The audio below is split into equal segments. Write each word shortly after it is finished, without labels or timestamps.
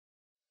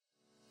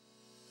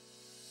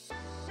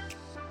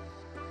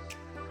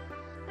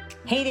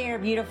Hey there,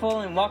 beautiful,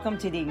 and welcome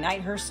to the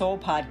Ignite Her Soul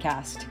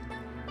podcast.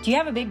 Do you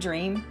have a big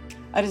dream?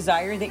 A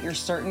desire that you're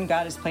certain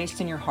God has placed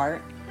in your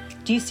heart?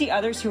 Do you see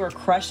others who are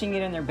crushing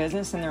it in their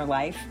business and their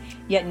life,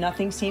 yet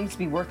nothing seems to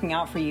be working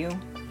out for you?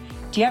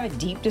 Do you have a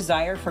deep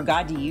desire for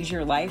God to use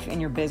your life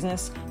and your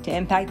business to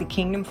impact the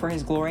kingdom for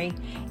His glory,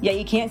 yet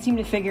you can't seem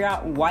to figure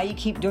out why you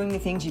keep doing the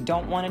things you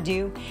don't want to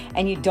do,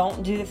 and you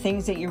don't do the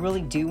things that you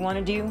really do want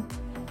to do?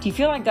 Do you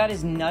feel like God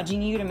is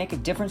nudging you to make a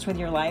difference with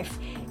your life,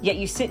 yet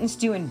you sit and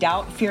stew in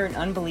doubt, fear, and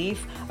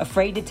unbelief,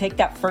 afraid to take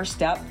that first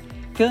step,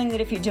 feeling that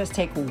if you just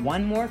take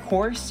one more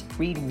course,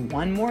 read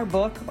one more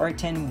book, or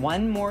attend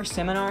one more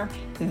seminar,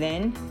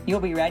 then you'll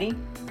be ready?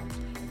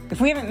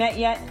 If we haven't met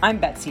yet, I'm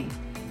Betsy,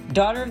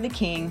 daughter of the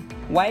King,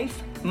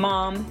 wife,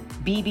 mom,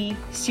 BB,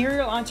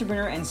 serial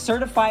entrepreneur, and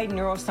certified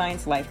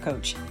neuroscience life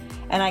coach.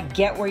 And I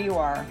get where you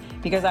are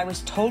because I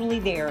was totally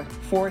there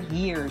for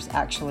years,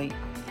 actually.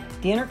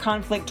 The inner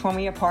conflict tore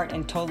me apart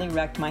and totally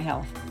wrecked my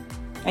health.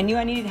 I knew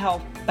I needed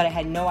help, but I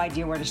had no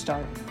idea where to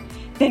start.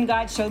 Then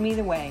God showed me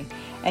the way.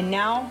 And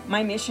now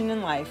my mission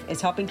in life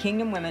is helping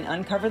kingdom women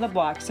uncover the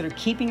blocks that are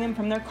keeping them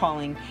from their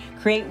calling,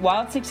 create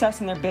wild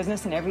success in their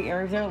business in every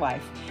area of their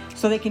life,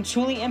 so they can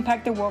truly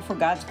impact the world for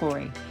God's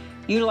glory,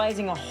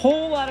 utilizing a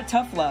whole lot of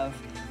tough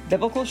love,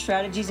 biblical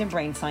strategies, and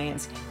brain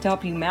science to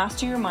help you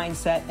master your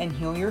mindset and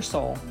heal your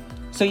soul,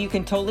 so you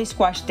can totally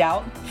squash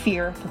doubt,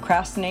 fear,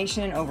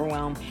 procrastination, and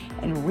overwhelm,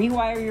 and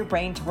rewire your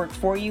brain to work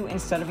for you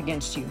instead of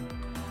against you.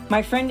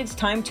 My friend, it's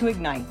time to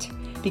ignite,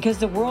 because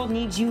the world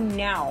needs you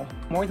now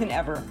more than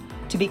ever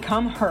to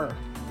become her,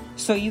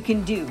 so you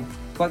can do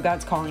what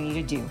God's calling you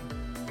to do.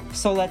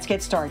 So let's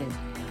get started.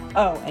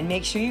 Oh, and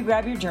make sure you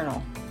grab your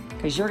journal,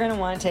 because you're going to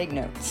want to take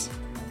notes.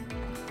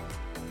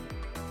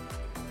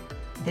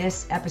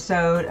 This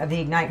episode of the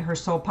Ignite Her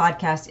Soul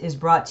podcast is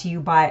brought to you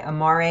by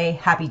Amare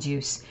Happy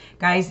Juice.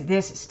 Guys,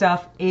 this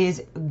stuff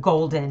is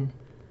golden.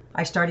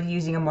 I started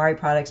using Amare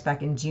products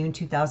back in June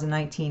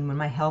 2019 when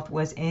my health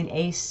was in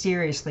a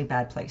seriously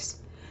bad place.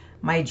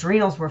 My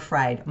adrenals were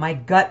fried. My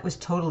gut was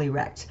totally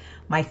wrecked.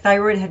 My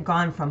thyroid had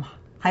gone from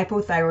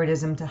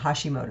hypothyroidism to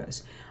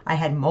Hashimoto's. I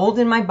had mold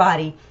in my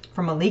body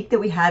from a leak that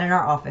we had in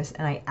our office,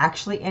 and I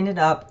actually ended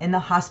up in the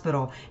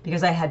hospital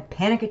because I had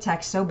panic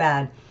attacks so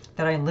bad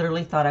that I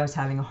literally thought I was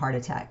having a heart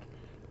attack.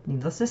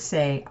 Needless to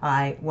say,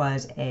 I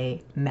was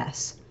a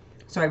mess.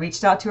 So I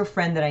reached out to a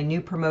friend that I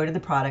knew promoted the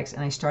products,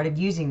 and I started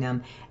using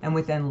them. And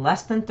within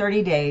less than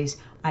 30 days,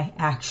 I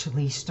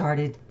actually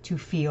started to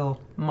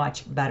feel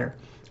much better.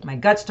 My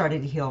gut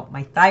started to heal.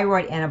 My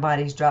thyroid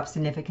antibodies dropped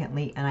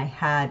significantly, and I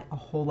had a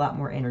whole lot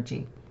more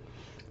energy.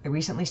 I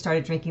recently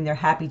started drinking their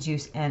Happy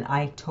Juice, and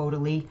I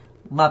totally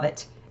love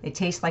it. It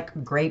tastes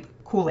like grape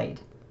Kool-Aid.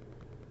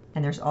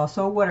 And there's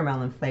also a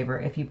watermelon flavor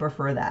if you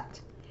prefer that.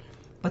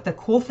 But the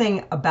cool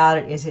thing about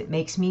it is it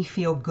makes me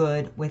feel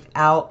good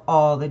without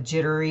all the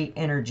jittery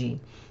energy.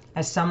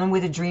 As someone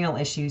with adrenal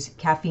issues,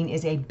 caffeine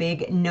is a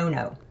big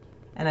no-no.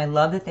 And I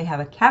love that they have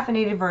a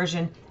caffeinated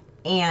version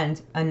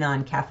and a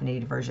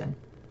non-caffeinated version.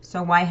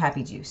 So why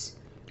Happy Juice?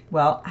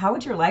 Well, how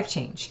would your life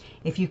change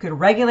if you could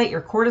regulate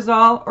your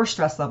cortisol or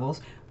stress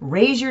levels,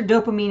 raise your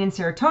dopamine and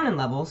serotonin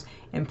levels,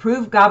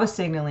 improve GABA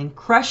signaling,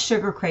 crush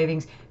sugar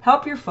cravings,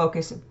 help your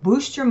focus,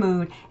 boost your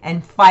mood,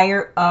 and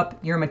fire up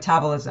your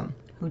metabolism?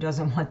 Who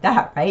doesn't want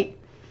that, right?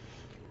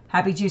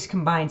 Happy Juice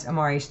combines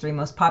Amare's 3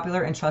 most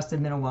popular and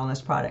trusted mental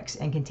wellness products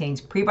and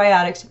contains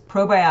prebiotics,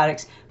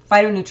 probiotics,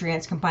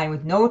 phytonutrients combined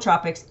with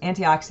nootropics,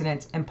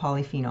 antioxidants, and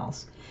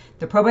polyphenols.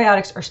 The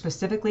probiotics are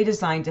specifically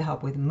designed to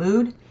help with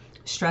mood,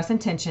 stress and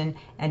tension,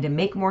 and to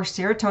make more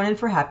serotonin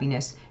for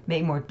happiness,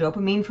 make more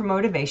dopamine for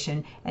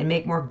motivation, and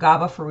make more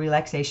GABA for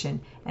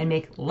relaxation, and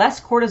make less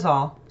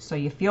cortisol so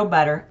you feel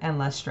better and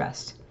less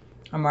stressed.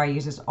 Amare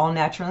uses all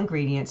natural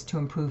ingredients to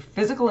improve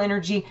physical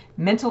energy,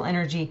 mental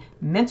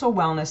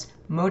wellness,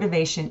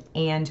 motivation,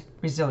 and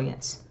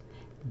resilience.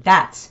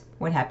 That's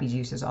what Happy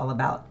Juice is all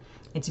about.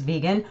 It's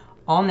vegan,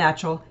 all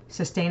natural,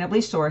 sustainably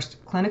sourced,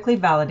 clinically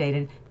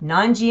validated,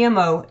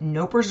 non-GMO,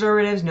 no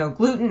preservatives, no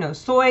gluten, no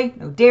soy,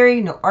 no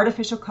dairy, no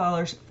artificial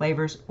colors,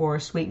 flavors, or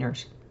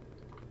sweeteners.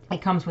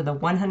 It comes with a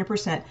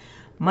 100%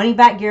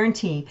 money-back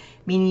guarantee,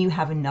 meaning you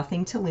have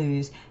nothing to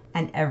lose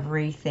and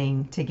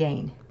everything to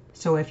gain.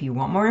 So if you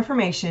want more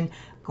information,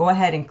 go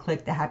ahead and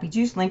click the Happy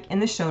Juice link in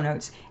the show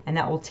notes, and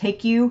that will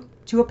take you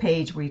to a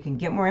page where you can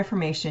get more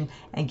information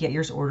and get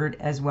yours ordered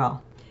as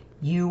well.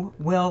 You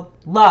will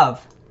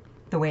love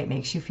the way it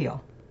makes you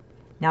feel.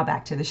 Now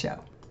back to the show.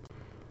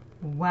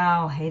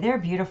 Wow, hey there,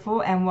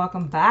 beautiful, and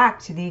welcome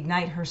back to the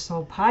Ignite Her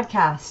Soul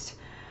podcast.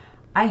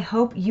 I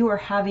hope you are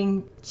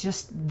having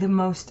just the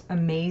most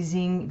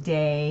amazing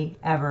day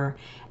ever,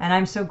 and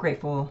I'm so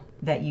grateful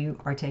that you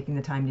are taking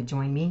the time to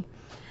join me.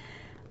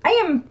 I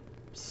am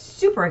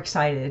super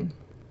excited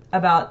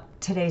about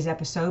today's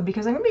episode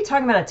because I'm going to be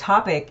talking about a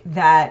topic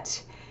that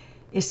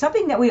is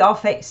something that we all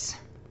face,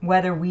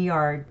 whether we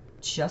are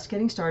just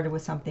getting started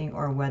with something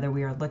or whether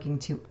we are looking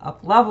to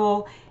up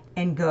level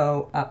and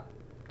go up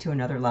to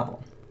another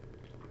level.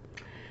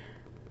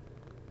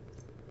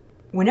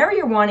 Whenever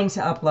you're wanting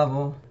to up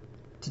level,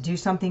 to do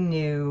something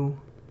new,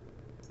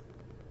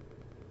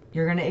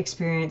 you're going to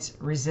experience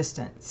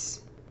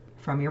resistance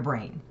from your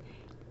brain,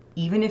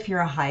 even if you're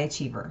a high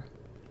achiever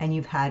and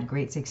you've had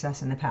great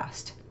success in the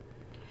past.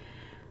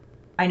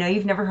 I know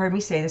you've never heard me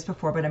say this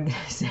before, but I'm going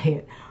to say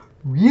it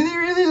really,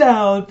 really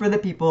loud for the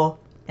people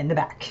in the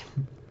back.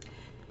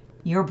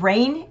 Your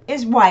brain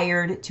is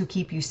wired to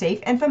keep you safe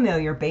and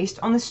familiar based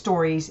on the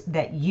stories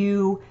that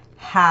you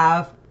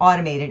have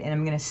automated. And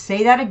I'm going to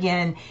say that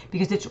again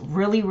because it's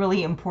really,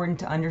 really important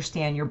to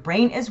understand. Your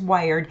brain is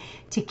wired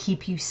to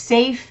keep you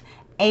safe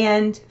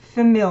and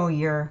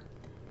familiar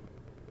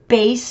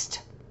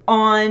based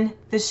on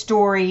the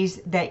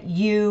stories that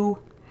you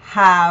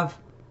have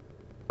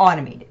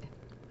automated.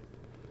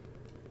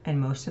 And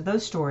most of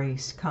those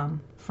stories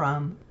come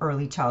from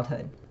early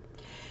childhood.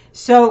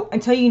 So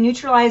until you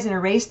neutralize and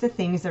erase the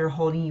things that are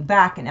holding you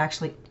back and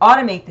actually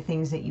automate the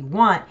things that you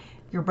want,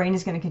 your brain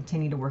is going to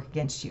continue to work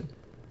against you.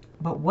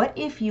 But what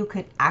if you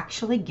could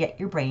actually get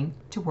your brain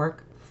to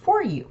work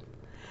for you?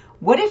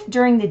 What if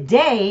during the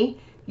day,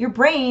 your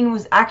brain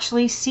was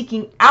actually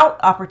seeking out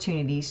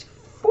opportunities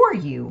for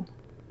you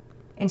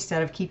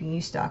instead of keeping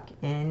you stuck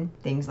in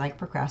things like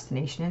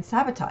procrastination and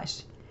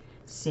sabotage?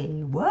 Say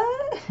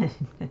what?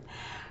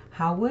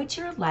 How would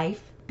your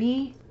life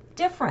be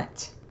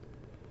different?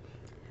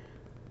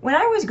 When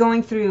I was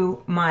going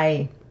through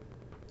my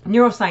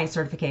neuroscience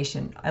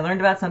certification, I learned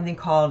about something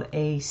called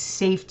a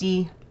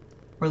safety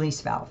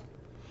release valve.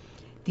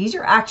 These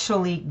are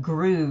actually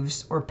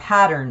grooves or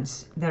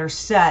patterns that are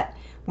set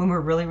when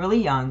we're really,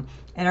 really young,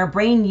 and our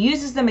brain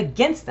uses them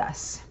against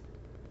us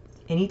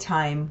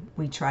anytime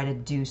we try to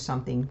do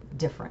something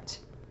different.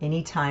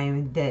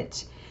 Anytime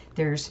that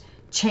there's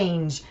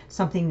change,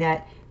 something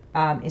that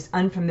is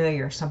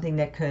unfamiliar, something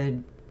that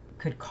could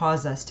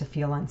cause us to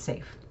feel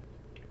unsafe.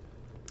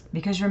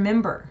 Because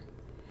remember,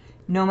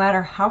 no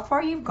matter how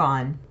far you've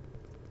gone,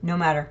 no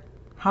matter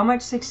how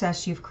much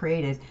success you've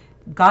created,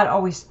 God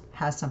always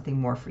has something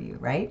more for you,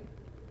 right?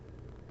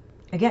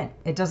 Again,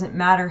 it doesn't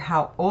matter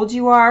how old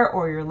you are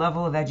or your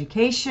level of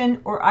education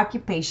or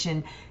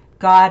occupation,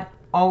 God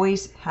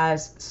always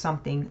has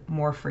something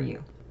more for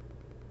you.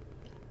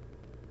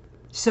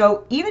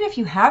 So even if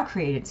you have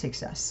created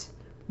success,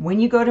 when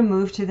you go to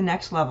move to the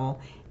next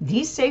level,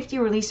 these safety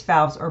release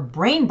valves or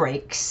brain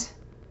brakes,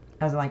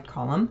 as I like to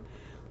call them,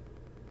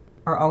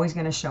 are always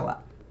going to show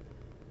up.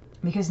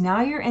 Because now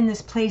you're in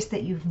this place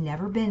that you've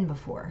never been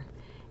before,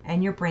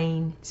 and your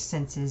brain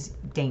senses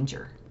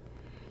danger.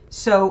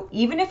 So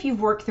even if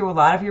you've worked through a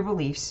lot of your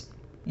beliefs,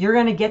 you're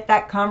going to get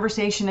that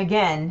conversation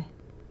again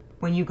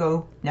when you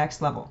go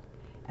next level.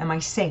 Am I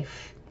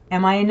safe?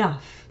 Am I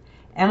enough?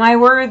 Am I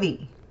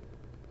worthy?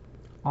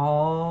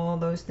 All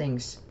those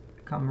things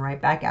come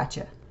right back at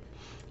you.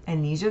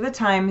 And these are the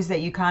times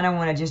that you kind of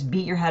want to just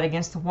beat your head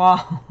against the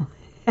wall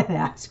and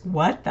ask,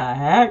 what the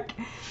heck?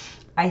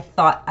 I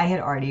thought I had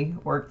already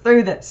worked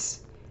through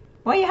this.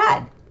 Well, you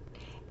had.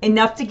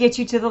 Enough to get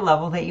you to the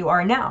level that you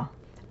are now,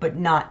 but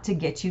not to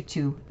get you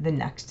to the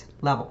next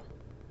level.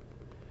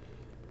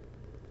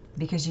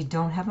 Because you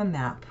don't have a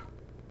map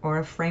or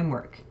a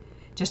framework.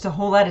 Just a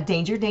whole lot of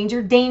danger,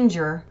 danger,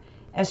 danger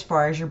as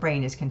far as your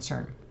brain is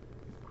concerned.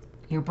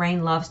 Your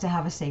brain loves to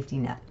have a safety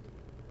net.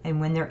 And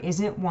when there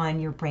isn't one,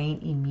 your brain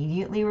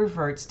immediately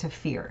reverts to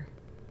fear.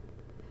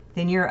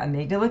 Then your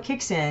amygdala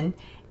kicks in,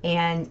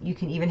 and you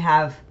can even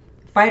have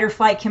fight or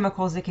flight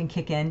chemicals that can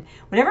kick in.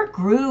 Whatever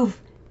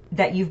groove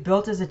that you've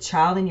built as a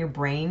child in your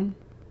brain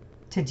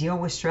to deal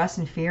with stress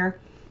and fear,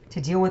 to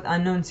deal with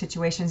unknown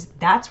situations,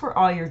 that's where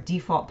all your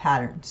default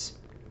patterns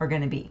are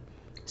going to be.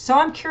 So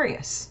I'm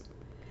curious,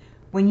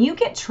 when you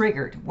get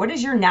triggered, what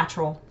is your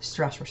natural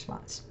stress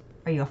response?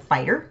 Are you a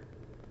fighter?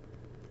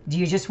 Do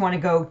you just want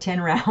to go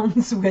 10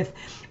 rounds with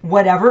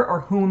whatever or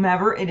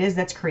whomever it is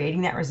that's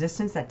creating that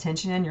resistance, that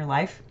tension in your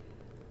life?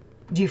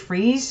 Do you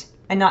freeze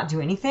and not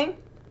do anything?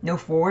 No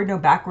forward, no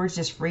backwards,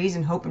 just freeze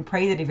and hope and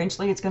pray that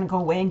eventually it's going to go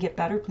away and get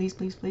better, please,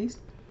 please, please?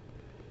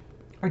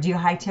 Or do you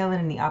hightail it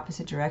in the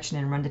opposite direction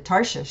and run to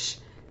Tarshish,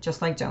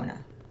 just like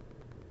Jonah?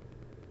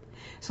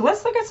 So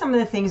let's look at some of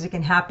the things that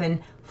can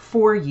happen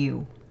for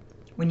you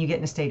when you get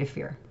in a state of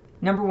fear.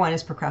 Number one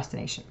is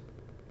procrastination.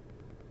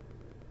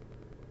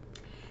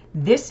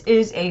 This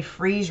is a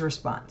freeze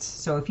response.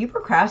 So if you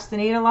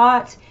procrastinate a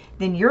lot,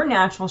 then your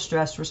natural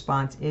stress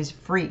response is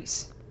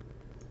freeze.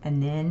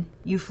 And then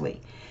you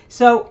flee.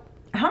 So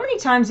how many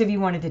times have you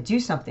wanted to do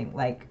something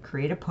like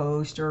create a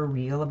post or a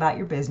reel about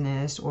your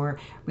business, or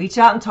reach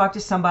out and talk to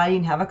somebody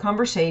and have a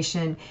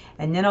conversation,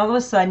 and then all of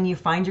a sudden you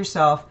find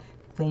yourself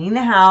cleaning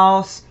the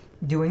house,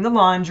 doing the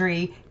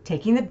laundry,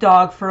 taking the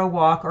dog for a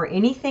walk, or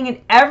anything and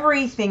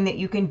everything that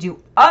you can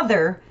do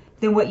other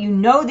than what you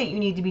know that you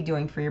need to be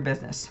doing for your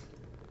business?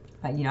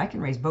 I can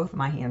raise both of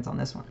my hands on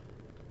this one.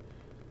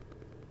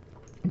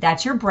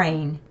 That's your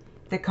brain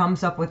that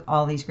comes up with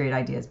all these great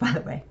ideas, by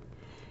the way,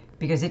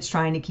 because it's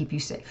trying to keep you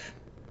safe.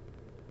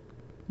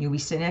 You'll be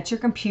sitting at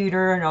your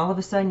computer and all of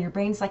a sudden your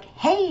brain's like,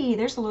 hey,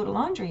 there's a load of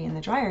laundry in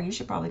the dryer. You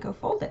should probably go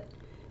fold it.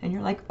 And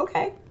you're like,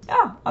 okay,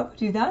 yeah, I'll go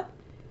do that.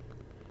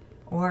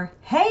 Or,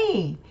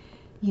 hey,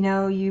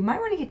 you might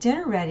want to get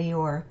dinner ready.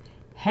 Or,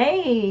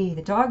 hey,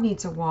 the dog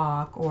needs a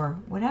walk or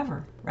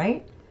whatever,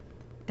 right?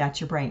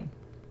 That's your brain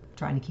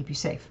trying to keep you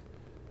safe.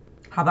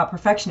 How about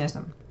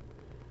perfectionism?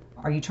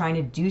 Are you trying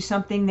to do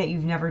something that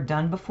you've never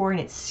done before and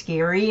it's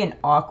scary and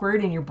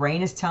awkward and your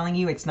brain is telling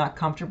you it's not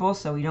comfortable,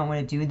 so you don't want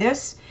to do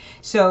this?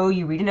 So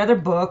you read another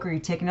book or you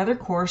take another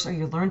course or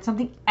you learn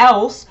something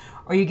else,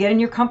 or you get in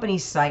your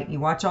company's site and you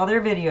watch all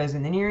their videos,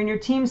 and then you're in your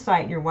team's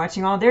site and you're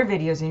watching all their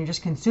videos and you're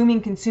just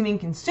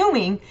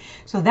consuming,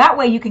 so that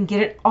way you can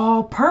get it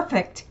all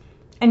perfect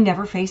and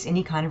never face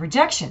any kind of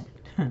rejection.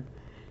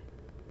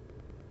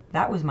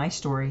 That was my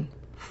story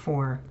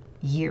for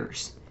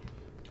years.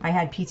 I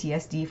had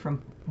PTSD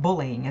from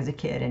bullying as a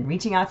kid, and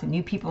reaching out to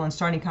new people and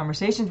starting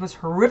conversations was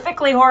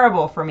horrifically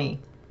horrible for me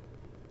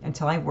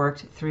until I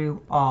worked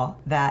through all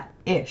that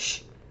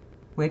ish,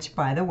 which,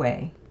 by the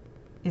way,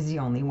 is the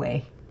only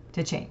way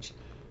to change.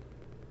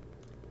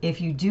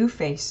 If you do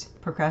face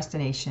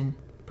procrastination,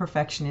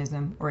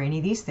 perfectionism, or any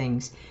of these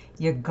things,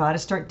 you got to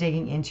start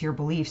digging into your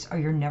beliefs, or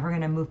you're never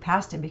going to move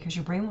past it because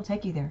your brain will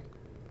take you there.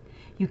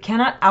 You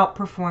cannot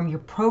outperform your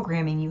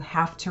programming. You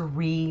have to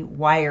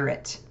rewire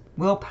it.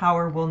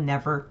 Willpower will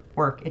never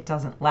work. It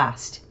doesn't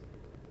last.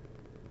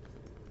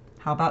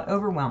 How about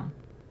overwhelm?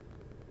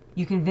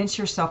 You convince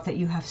yourself that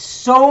you have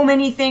so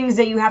many things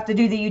that you have to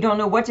do that you don't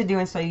know what to do,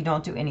 and so you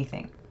don't do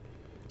anything.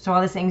 So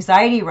all this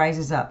anxiety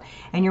rises up,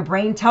 and your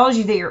brain tells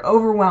you that you're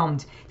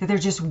overwhelmed, that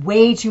there's just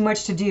way too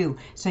much to do.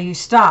 So you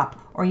stop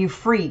or you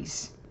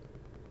freeze.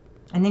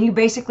 And then you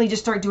basically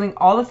just start doing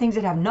all the things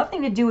that have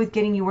nothing to do with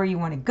getting you where you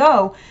want to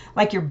go,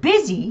 like you're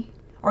busy,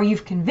 or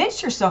you've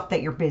convinced yourself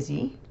that you're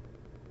busy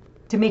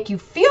to make you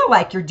feel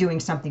like you're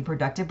doing something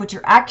productive, but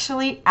you're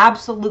actually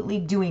absolutely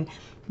doing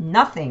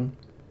nothing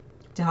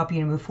to help you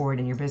to move forward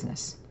in your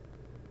business.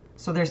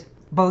 So there's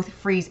both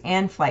freeze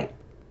and flight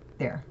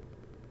there.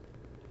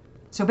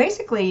 So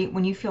basically,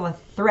 when you feel a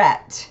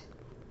threat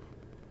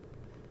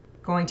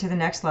going to the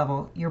next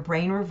level, your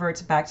brain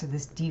reverts back to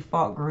this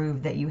default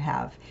groove that you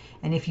have.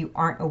 And if you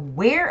aren't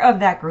aware of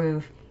that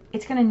groove,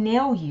 it's going to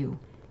nail you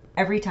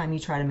every time you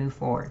try to move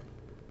forward.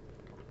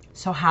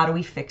 So how do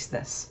we fix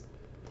this?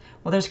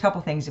 Well, there's a couple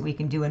things that we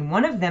can do, and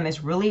one of them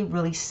is really,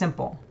 really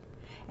simple.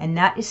 And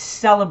that is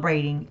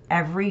celebrating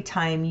every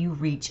time you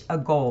reach a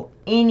goal.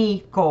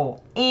 Any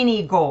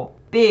goal,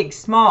 big,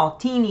 small,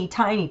 teeny,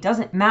 tiny,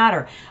 doesn't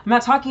matter. I'm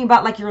not talking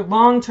about like your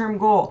long-term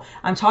goal.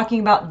 I'm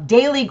talking about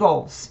daily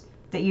goals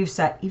that you've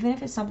set, even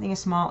if it's something as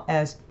small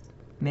as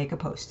make a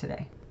post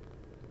today,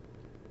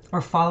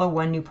 or follow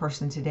one new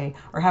person today,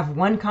 or have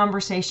one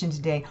conversation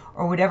today,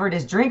 or whatever it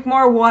is. Drink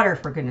more water,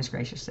 for goodness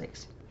gracious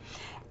sakes.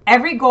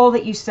 Every goal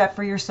that you set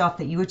for yourself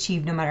that you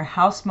achieve, no matter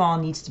how small,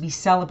 needs to be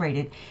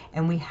celebrated.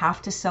 And we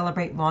have to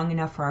celebrate long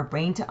enough for our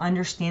brain to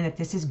understand that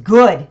this is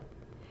good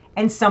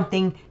and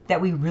something that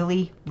we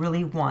really,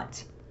 really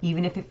want,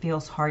 even if it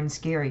feels hard and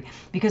scary.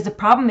 Because the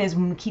problem is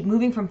when we keep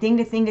moving from thing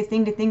to thing to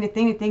thing to thing to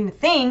thing to thing to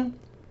thing,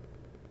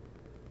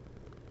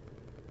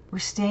 we're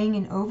staying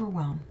in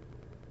overwhelm.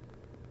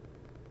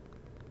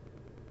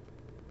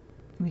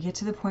 We get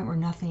to the point where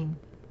nothing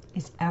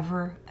is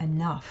ever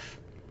enough,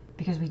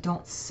 because we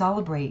don't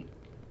celebrate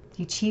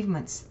the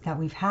achievements that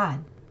we've had.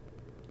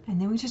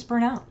 And then we just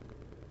burn out,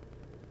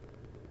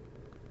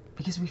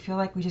 because we feel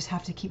like we just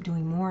have to keep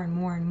doing more and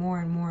more and more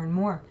and more and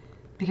more,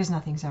 because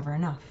nothing's ever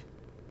enough.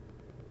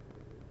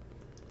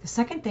 The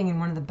second thing, and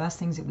one of the best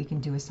things that we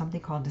can do, is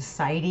something called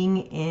deciding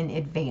in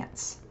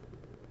advance.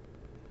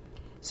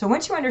 So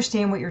once you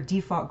understand what your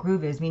default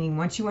groove is, meaning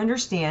once you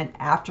understand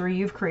after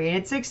you've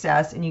created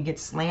success and you get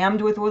slammed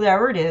with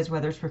whatever it is,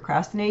 whether it's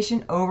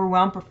procrastination,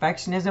 overwhelm,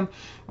 perfectionism,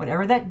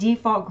 whatever that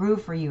default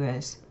groove for you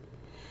is,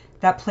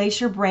 that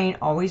place your brain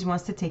always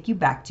wants to take you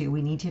back to,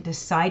 we need to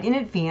decide in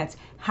advance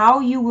how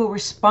you will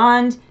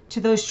respond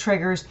to those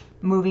triggers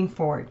moving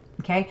forward.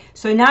 Okay?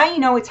 So now you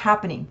know it's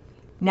happening.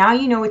 Now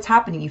you know it's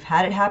happening. You've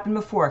had it happen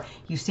before.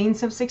 You've seen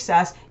some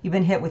success. You've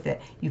been hit with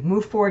it. You've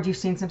moved forward. You've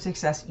seen some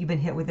success. You've been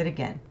hit with it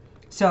again.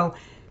 So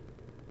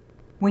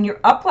when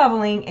you're up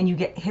leveling and you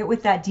get hit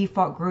with that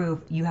default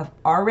groove, you have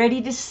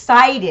already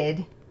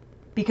decided,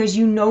 because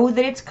you know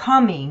that it's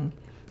coming,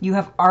 you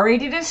have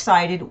already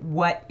decided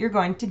what you're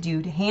going to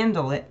do to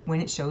handle it when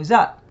it shows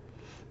up.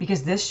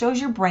 Because this shows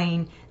your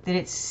brain that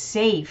it's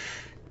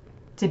safe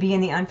to be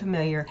in the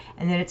unfamiliar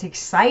and that it's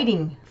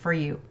exciting for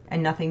you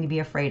and nothing to be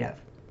afraid of.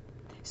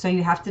 So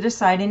you have to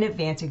decide in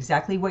advance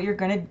exactly what you're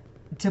going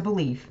to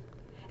believe.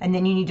 And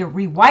then you need to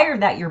rewire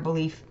that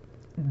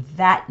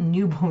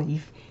new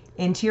belief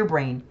into your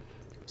brain,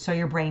 so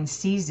your brain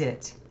sees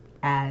it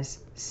as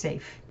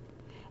safe.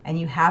 And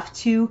you have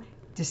to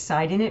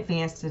decide in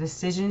advance the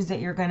decisions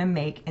that you're going to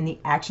make and the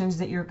actions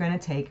that you're going to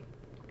take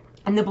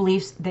and the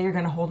beliefs that you're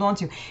going to hold on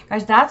to.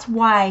 Guys, that's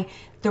why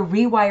the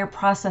rewire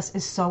process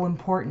is so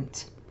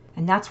important.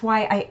 And that's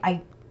why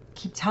I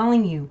keep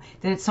telling you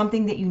that it's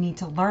something that you need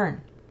to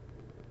learn.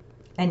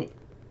 And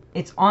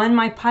it's on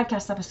my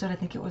podcast episode. I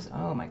think it was,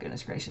 oh my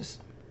goodness gracious.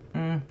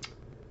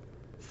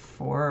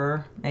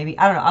 4, maybe.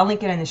 I don't know. I'll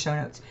link it in the show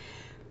notes.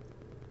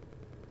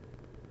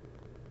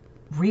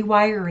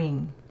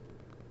 Rewiring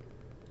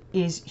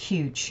is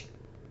huge.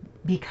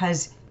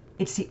 because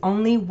it's the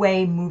only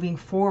way moving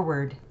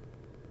forward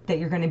that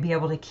you're going to be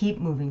able to keep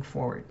moving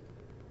forward.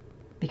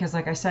 Because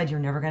like I said, you're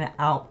never going to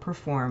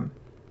outperform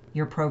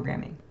your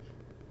programming.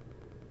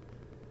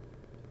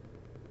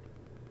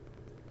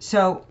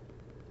 So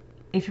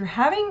if you're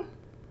having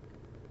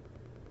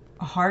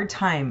a hard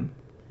time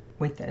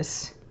with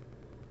this,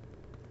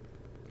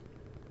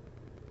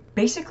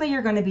 basically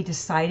you're going to be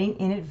deciding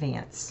in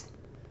advance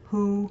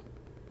who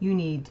you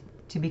need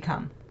to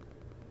become,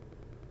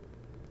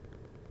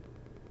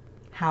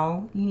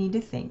 how you need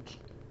to think,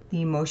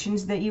 the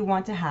emotions that you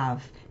want to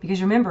have.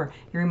 Because remember,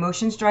 your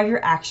emotions drive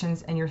your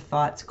actions and your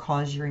thoughts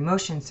cause your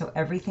emotions. So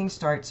everything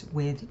starts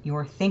with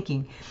your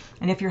thinking.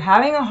 And if you're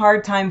having a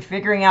hard time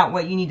figuring out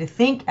what you need to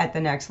think at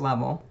the next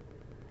level,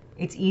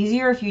 it's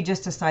easier if you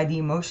just decide the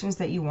emotions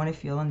that you want to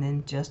feel and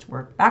then just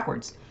work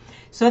backwards.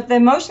 So if the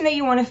emotion that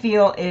you want to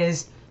feel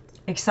is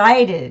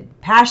excited,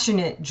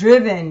 passionate,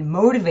 driven,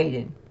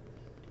 motivated,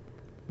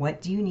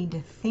 what do you need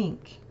to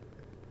think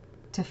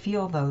to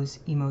feel those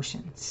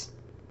emotions?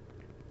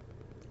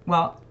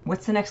 Well,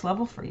 what's the next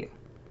level for you?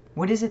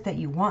 What is it that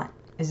you want?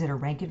 Is it a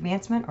rank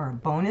advancement or a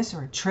bonus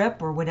or a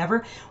trip or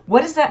whatever?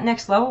 What is that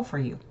next level for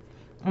you?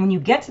 And when you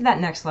get to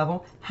that next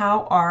level,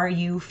 how are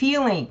you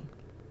feeling?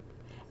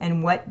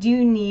 And what do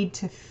you need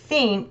to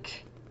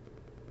think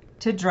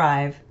to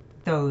drive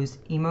those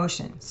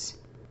emotions?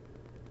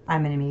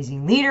 I'm an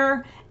amazing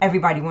leader.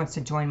 Everybody wants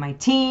to join my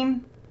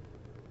team.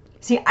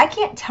 See, I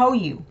can't tell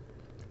you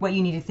what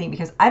you need to think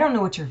because I don't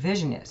know what your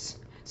vision is.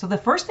 So the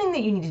first thing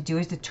that you need to do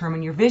is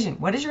determine your vision.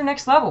 What is your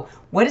next level?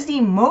 What is the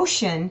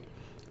emotion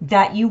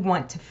that you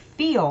want to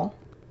feel?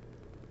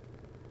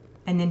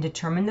 And then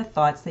determine the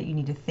thoughts that you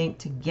need to think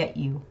to get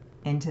you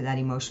into that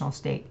emotional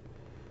state.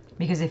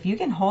 Because if you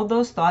can hold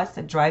those thoughts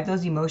that drive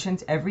those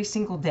emotions every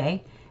single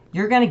day,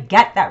 you're going to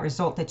get that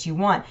result that you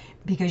want,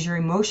 because your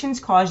emotions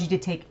cause you to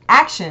take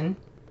action,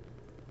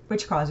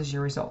 which causes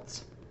your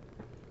results.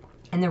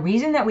 And the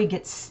reason that we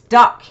get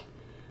stuck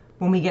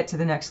when we get to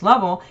the next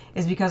level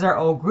is because our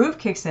old groove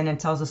kicks in and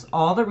tells us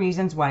all the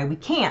reasons why we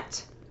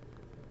can't,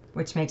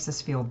 which makes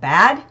us feel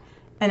bad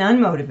and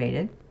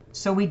unmotivated.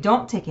 So we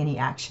don't take any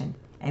action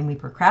and we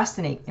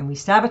procrastinate and we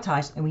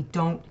sabotage and we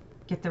don't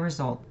get the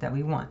result that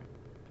we want.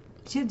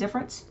 See the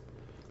difference?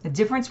 The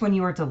difference when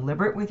you are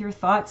deliberate with your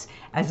thoughts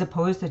as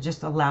opposed to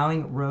just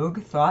allowing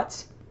rogue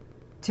thoughts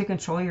to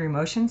control your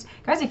emotions.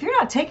 Guys, if you're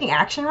not taking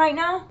action right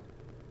now,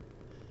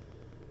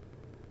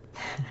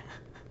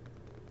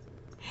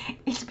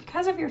 it's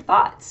because of your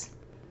thoughts.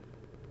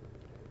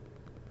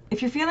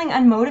 If you're feeling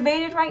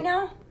unmotivated right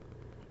now,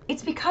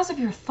 it's because of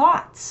your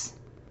thoughts.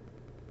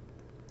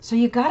 So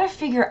you got to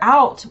figure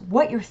out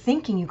what you're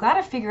thinking. You got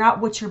to figure out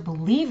what you're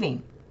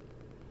believing.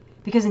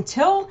 Because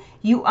until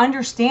you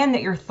understand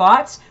that your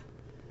thoughts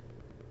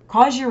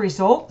cause your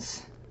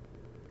results,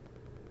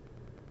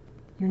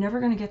 you're never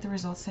going to get the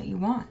results that you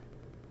want.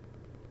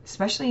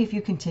 Especially if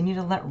you continue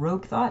to let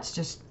rogue thoughts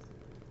just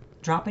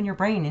drop in your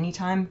brain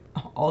anytime,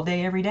 all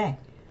day, every day.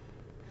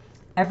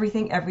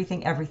 Everything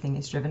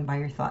is driven by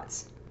your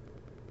thoughts.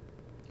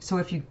 So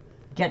if you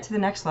get to the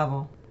next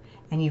level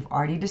and you've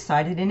already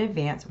decided in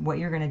advance what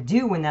you're going to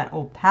do when that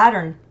old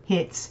pattern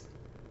hits,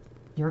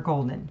 you're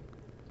golden.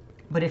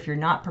 But if you're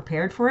not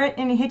prepared for it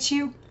and it hits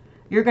you,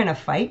 you're going to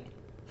fight,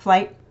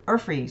 flight, or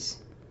freeze.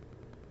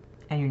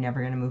 And you're never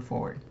going to move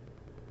forward.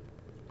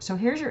 So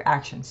here's your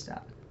action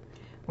step.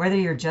 Whether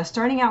you're just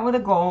starting out with a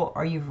goal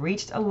or you've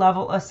reached a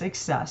level of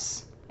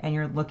success and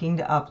you're looking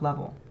to up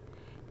level,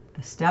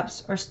 the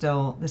steps are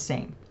still the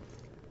same.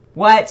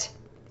 What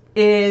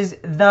is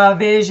the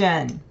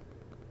vision?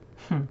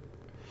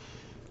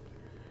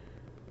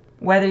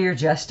 Whether you're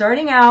just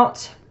starting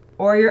out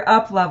or you're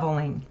up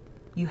leveling,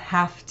 you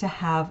have to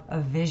have a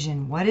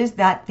vision. What is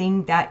that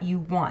thing that you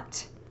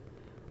want?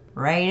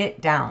 Write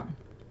it down.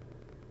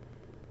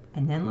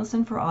 And then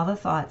listen for all the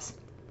thoughts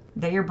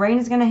that your brain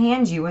is going to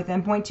hand you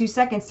within 0.2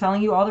 seconds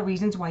telling you all the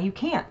reasons why you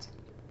can't.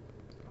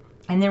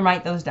 And then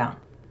write those down.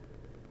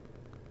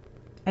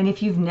 And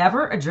if you've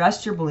never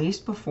addressed your beliefs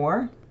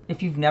before,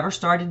 if you've never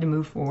started to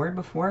move forward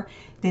before,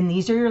 then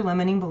these are your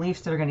limiting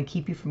beliefs that are going to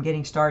keep you from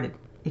getting started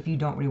if you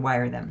don't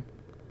rewire them.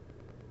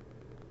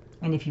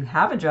 And if you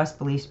have addressed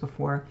beliefs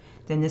before,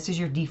 then this is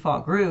your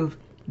default groove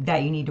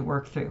that you need to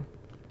work through.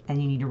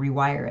 And you need to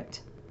rewire it.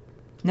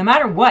 No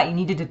matter what, you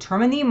need to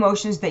determine the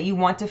emotions that you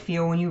want to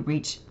feel when you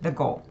reach the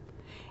goal.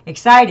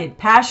 Excited,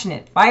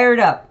 passionate, fired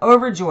up,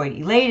 overjoyed,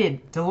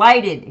 elated,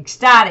 delighted,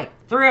 ecstatic,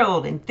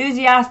 thrilled,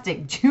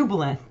 enthusiastic,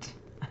 jubilant.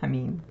 I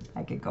mean,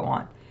 I could go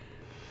on.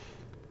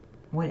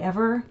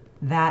 Whatever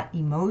that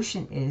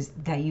emotion is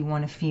that you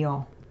want to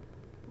feel,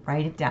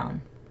 write it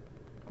down.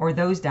 Or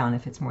those down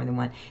if it's more than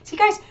one. See,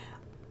 guys,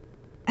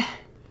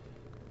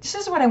 this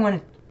is what I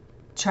want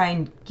to try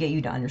and get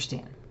you to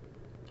understand.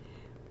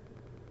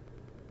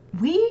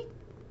 We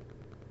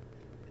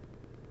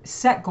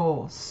set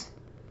goals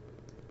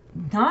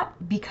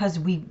not because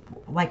we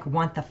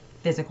want the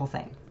physical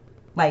thing.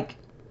 Like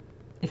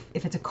if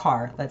it's a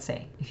car, let's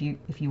say, if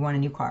you want a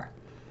new car.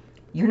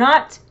 You're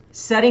not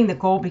setting the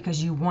goal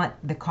because you want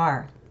the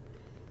car.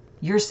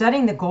 You're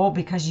setting the goal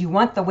because you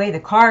want the way the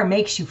car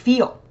makes you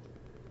feel.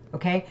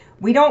 Okay?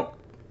 We don't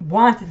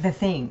want the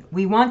thing.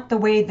 We want the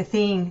way the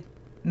thing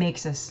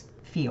makes us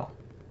feel.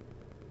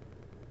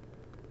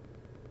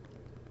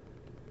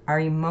 Our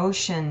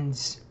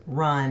emotions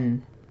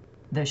run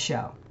the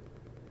show.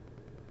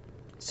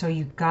 So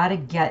you got to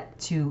get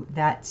to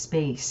that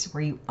space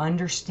where you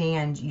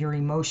understand your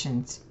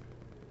emotions.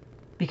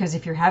 Because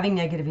if you're having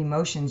negative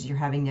emotions, you're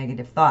having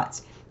negative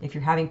thoughts. If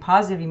you're having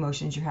positive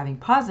emotions, you're having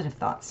positive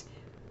thoughts.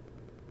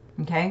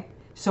 Okay?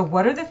 So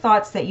what are the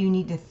thoughts that you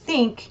need to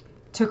think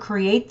to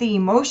create the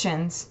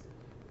emotions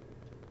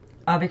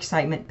of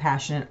excitement,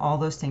 passion, and all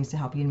those things to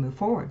help you to move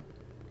forward?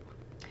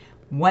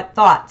 What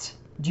thoughts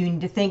do you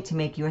need to think to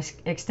make you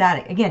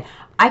ecstatic? Again,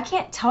 I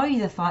can't tell you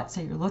the thoughts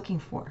that you're looking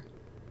for,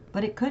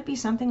 but it could be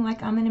something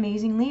like, I'm an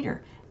amazing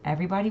leader.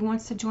 Everybody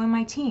wants to join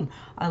my team.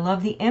 I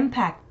love the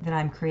impact that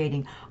I'm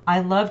creating.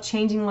 I love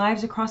changing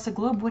lives across the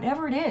globe.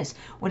 Whatever it is,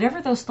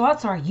 whatever those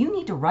thoughts are, you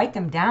need to write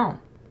them down.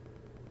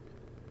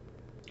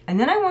 And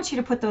then I want you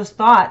to put those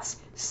thoughts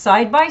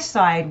side by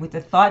side with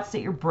the thoughts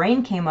that your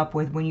brain came up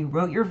with when you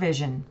wrote your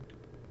vision.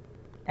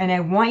 And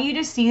I want you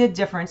to see the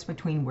difference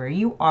between where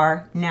you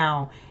are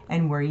now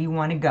and where you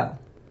want to go.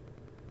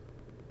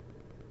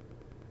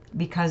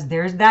 Because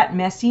there's that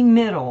messy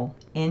middle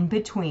in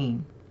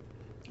between.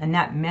 And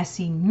that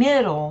messy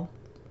middle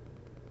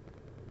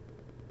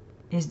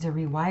is the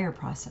rewire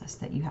process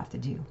that you have to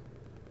do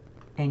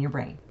in your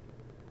brain.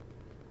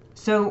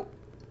 So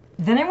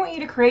then I want you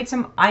to create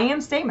some I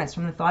am statements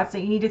from the thoughts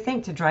that you need to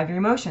think to drive your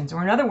emotions.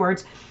 Or in other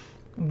words,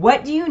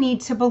 what do you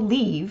need to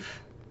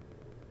believe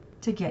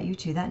to get you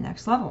to that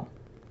next level?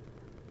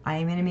 I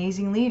am an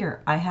amazing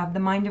leader. I have the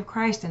mind of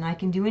Christ and I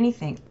can do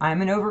anything.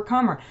 I'm an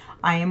overcomer.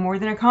 I am more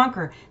than a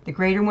conqueror. The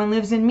greater one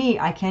lives in me.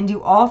 I can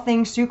do all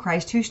things through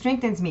Christ who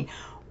strengthens me.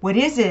 What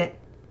is it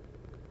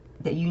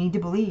that you need to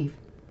believe?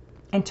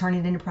 And turn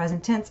it into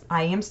present tense.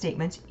 I am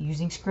statements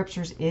using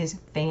scriptures is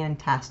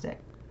fantastic.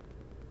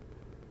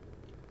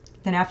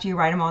 Then after you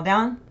write them all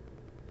down,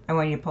 I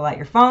want you to pull out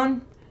your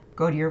phone,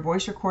 go to your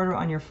voice recorder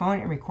on your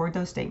phone and record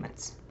those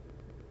statements.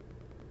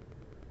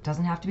 It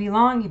doesn't have to be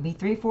long. It can be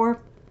 3-4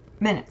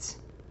 minutes.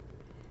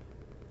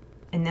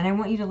 And then I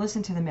want you to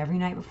listen to them every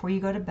night before you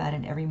go to bed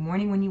and every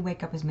morning when you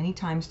wake up, as many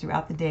times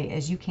throughout the day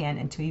as you can,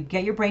 until you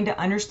get your brain to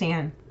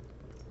understand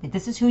that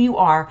this is who you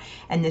are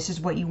and this is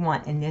what you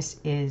want and this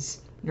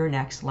is your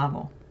next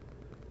level.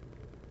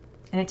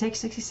 And it takes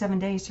 67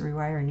 days to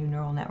rewire a new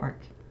neural network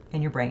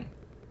in your brain.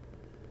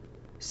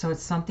 So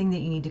it's something that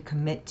you need to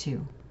commit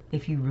to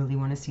if you really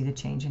want to see the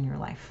change in your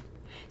life.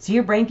 So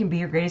your brain can be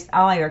your greatest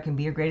ally or it can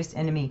be your greatest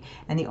enemy,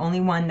 and the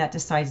only one that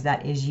decides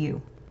that is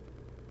you.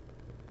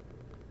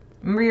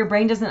 Remember, your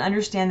brain doesn't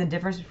understand the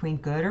difference between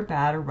good or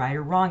bad or right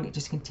or wrong. It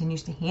just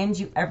continues to hand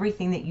you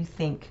everything that you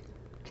think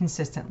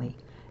consistently,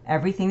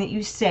 everything that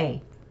you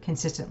say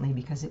consistently,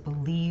 because it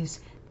believes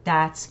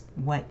that's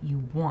what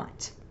you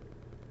want.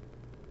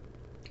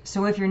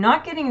 So if you're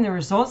not getting the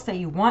results that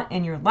you want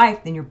in your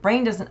life, then your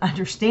brain doesn't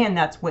understand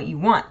that's what you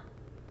want.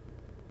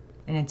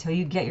 And until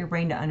you get your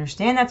brain to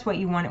understand that's what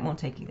you want, it won't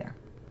take you there.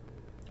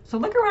 So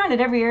look around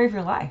at every area of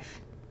your life.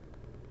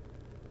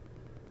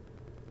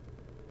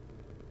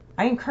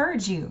 I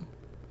encourage you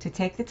to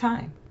take the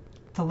time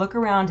to look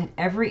around in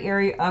every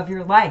area of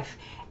your life.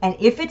 And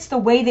if it's the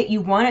way that you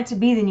want it to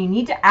be, then you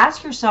need to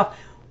ask yourself,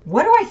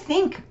 what do I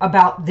think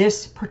about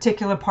this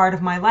particular part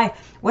of my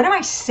life? What am I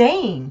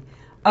saying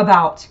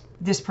about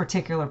this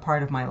particular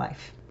part of my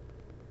life?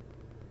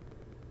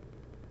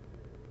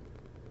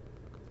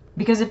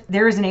 Because if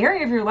there is an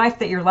area of your life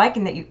that you're like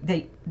and that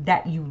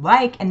you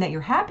like and that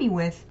you're happy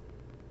with,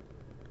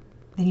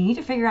 then you need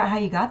to figure out how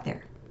you got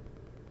there.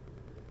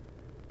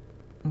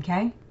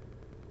 Okay?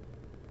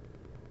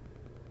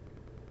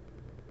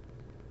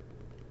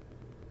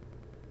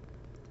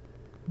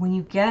 When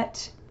you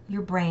get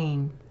your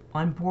brain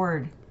on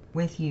board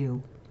with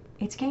you,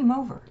 it's game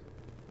over.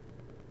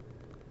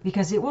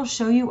 Because it will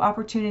show you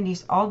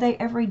opportunities all day,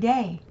 every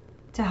day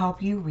to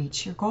help you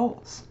reach your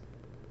goals.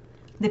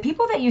 The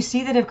people that you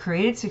see that have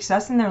created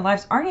success in their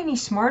lives aren't any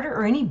smarter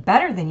or any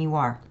better than you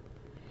are.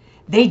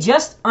 They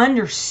just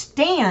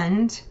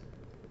understand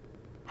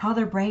how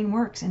their brain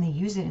works and they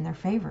use it in their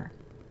favor.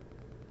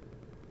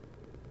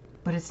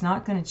 But it's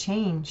not going to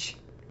change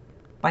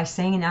by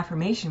saying an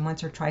affirmation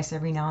once or twice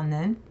every now and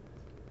then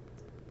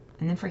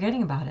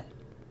forgetting about it.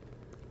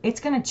 It's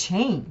going to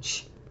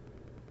change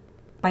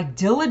by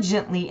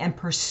diligently and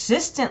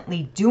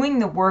persistently doing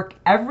the work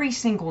every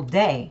single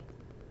day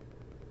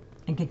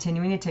and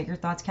continuing to take your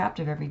thoughts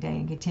captive every day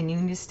and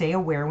continuing to stay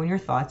aware when your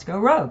thoughts go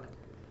rogue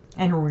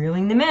and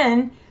reeling them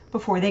in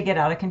before they get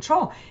out of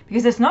control.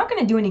 Because it's not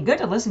going to do any good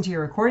to listen to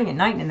your recording at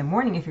night and in the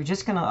morning if you're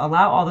just going to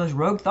allow all those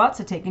rogue thoughts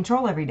to take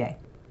control every day.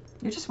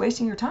 You're just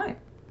wasting your time.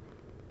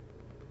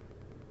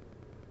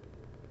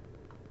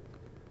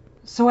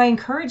 So I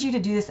encourage you to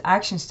do this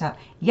action step.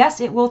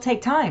 Yes, it will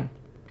take time.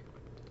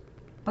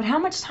 But how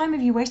much time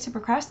have you wasted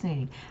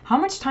procrastinating? How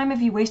much time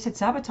have you wasted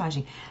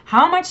sabotaging?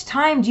 How much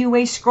time do you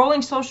waste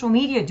scrolling social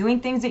media, doing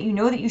things that you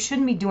know that you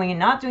shouldn't be doing and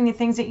not doing the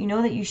things that you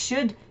know that you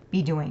should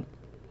be doing?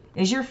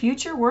 Is your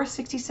future worth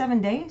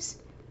 67 days?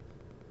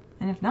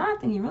 And if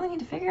not, then you really need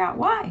to figure out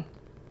why.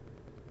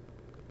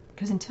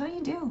 Because until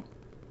you do,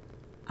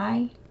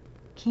 I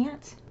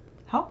can't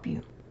help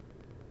you.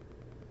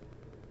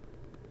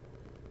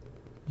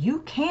 You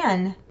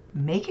can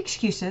make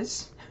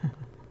excuses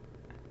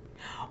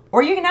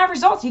or you can have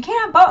results. You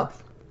can't have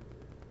both.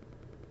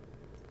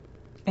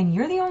 And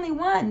you're the only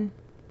one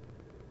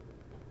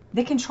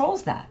that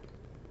controls that.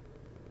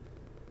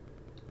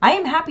 I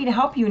am happy to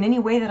help you in any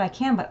way that I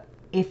can, but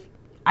if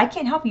I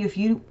can't help you if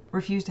you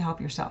refuse to help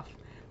yourself.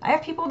 I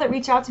have people that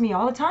reach out to me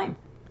all the time.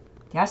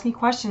 They ask me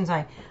questions.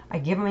 I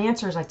give them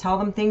answers. I tell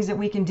them things that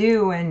we can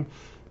do. And,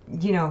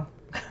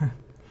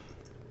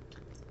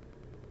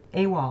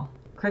 AWOL,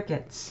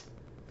 crickets,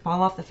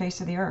 fall off the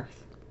face of the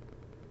earth.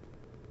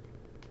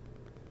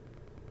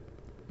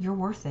 You're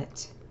worth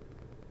it.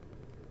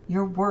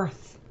 You're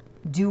worth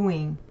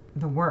doing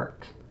the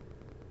work.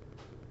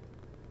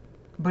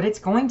 But it's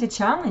going to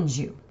challenge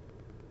you.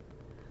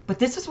 But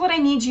this is what I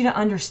need you to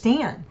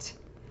understand.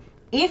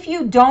 If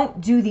you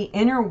don't do the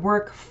inner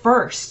work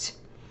first,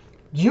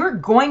 you're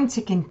going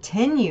to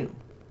continue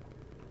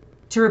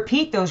to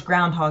repeat those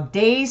groundhog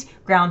days,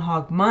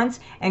 groundhog months,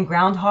 and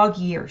groundhog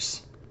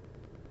years.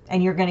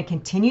 And you're going to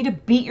continue to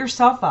beat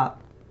yourself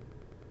up.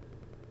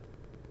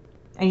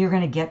 And you're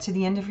going to get to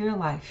the end of your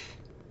life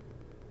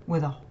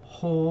with a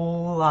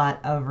whole lot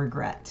of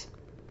regret.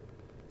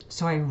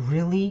 So I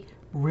really,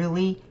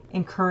 really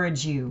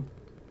encourage you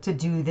to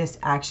do this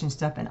action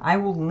step. And I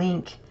will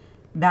link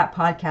that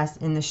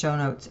podcast in the show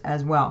notes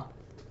as well,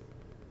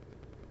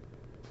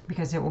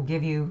 because it will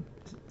give you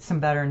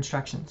some better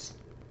instructions.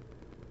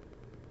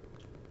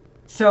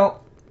 So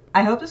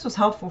I hope this was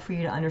helpful for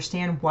you to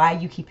understand why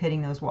you keep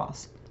hitting those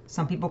walls.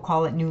 Some people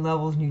call it new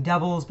levels, new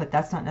devils, but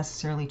that's not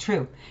necessarily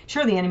true.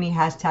 Sure, the enemy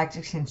has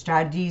tactics and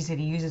strategies that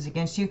he uses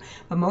against you,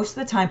 but most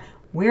of the time,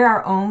 we're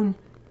our own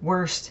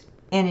worst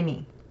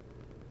enemy.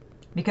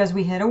 Because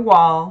we hit a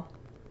wall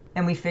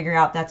and we figure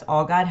out that's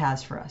all God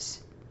has for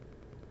us.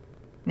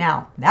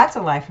 Now, that's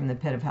a lie from the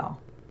pit of hell,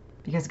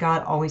 because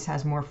God always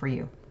has more for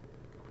you.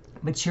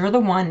 But you're the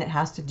one that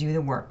has to do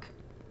the work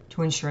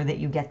to ensure that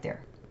you get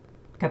there.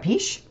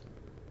 Capiche?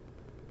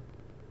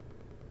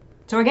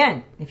 So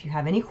again, if you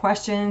have any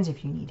questions,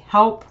 if you need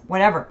help,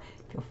 whatever,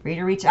 feel free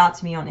to reach out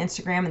to me on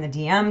Instagram in the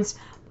DMs.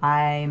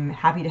 I'm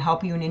happy to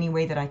help you in any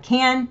way that I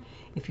can.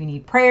 If you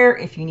need prayer,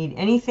 if you need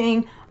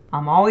anything,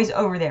 I'm always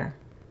over there.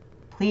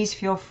 Please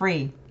feel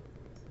free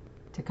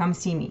to come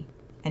see me.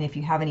 And if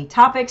you have any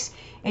topics,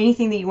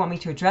 anything that you want me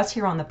to address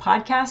here on the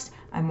podcast,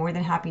 I'm more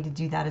than happy to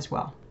do that as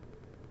well.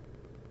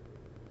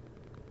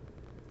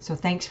 So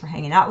thanks for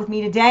hanging out with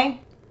me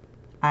today.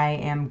 I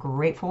am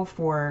grateful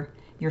for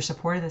your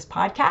support of this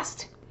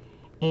podcast,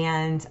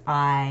 and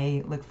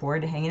I look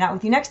forward to hanging out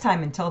with you next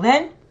time. Until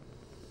then,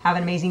 have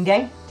an amazing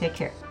day. Take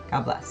care.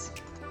 God bless.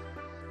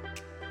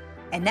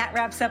 And that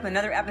wraps up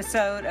another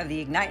episode of the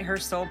Ignite Her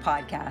Soul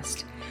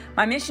podcast.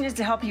 My mission is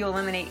to help you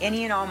eliminate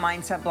any and all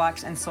mindset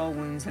blocks and soul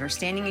wounds that are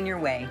standing in your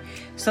way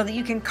so that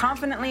you can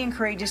confidently and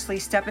courageously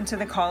step into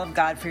the call of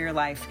God for your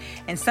life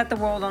and set the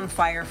world on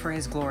fire for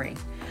His glory.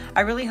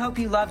 I really hope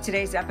you loved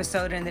today's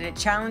episode and that it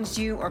challenged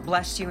you or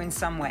blessed you in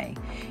some way.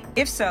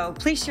 If so,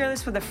 please share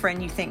this with a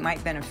friend you think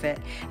might benefit,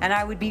 and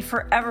I would be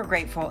forever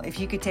grateful if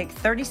you could take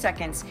 30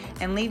 seconds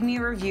and leave me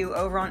a review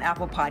over on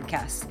Apple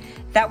Podcasts.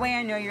 That way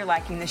I know you're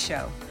liking the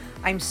show.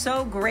 I'm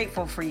so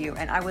grateful for you,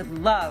 and I would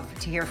love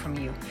to hear from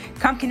you.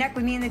 Come connect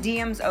with me in the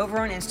DMs over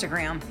on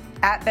Instagram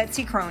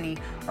 @BetsyCroney,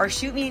 or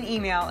shoot me an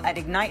email at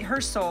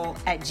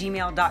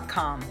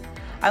ignitehersoul@gmail.com.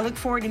 I look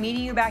forward to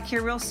meeting you back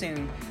here real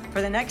soon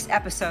for the next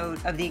episode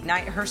of the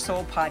Ignite Her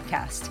Soul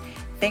podcast.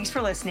 Thanks for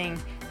listening.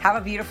 Have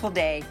a beautiful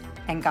day,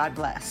 and God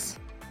bless.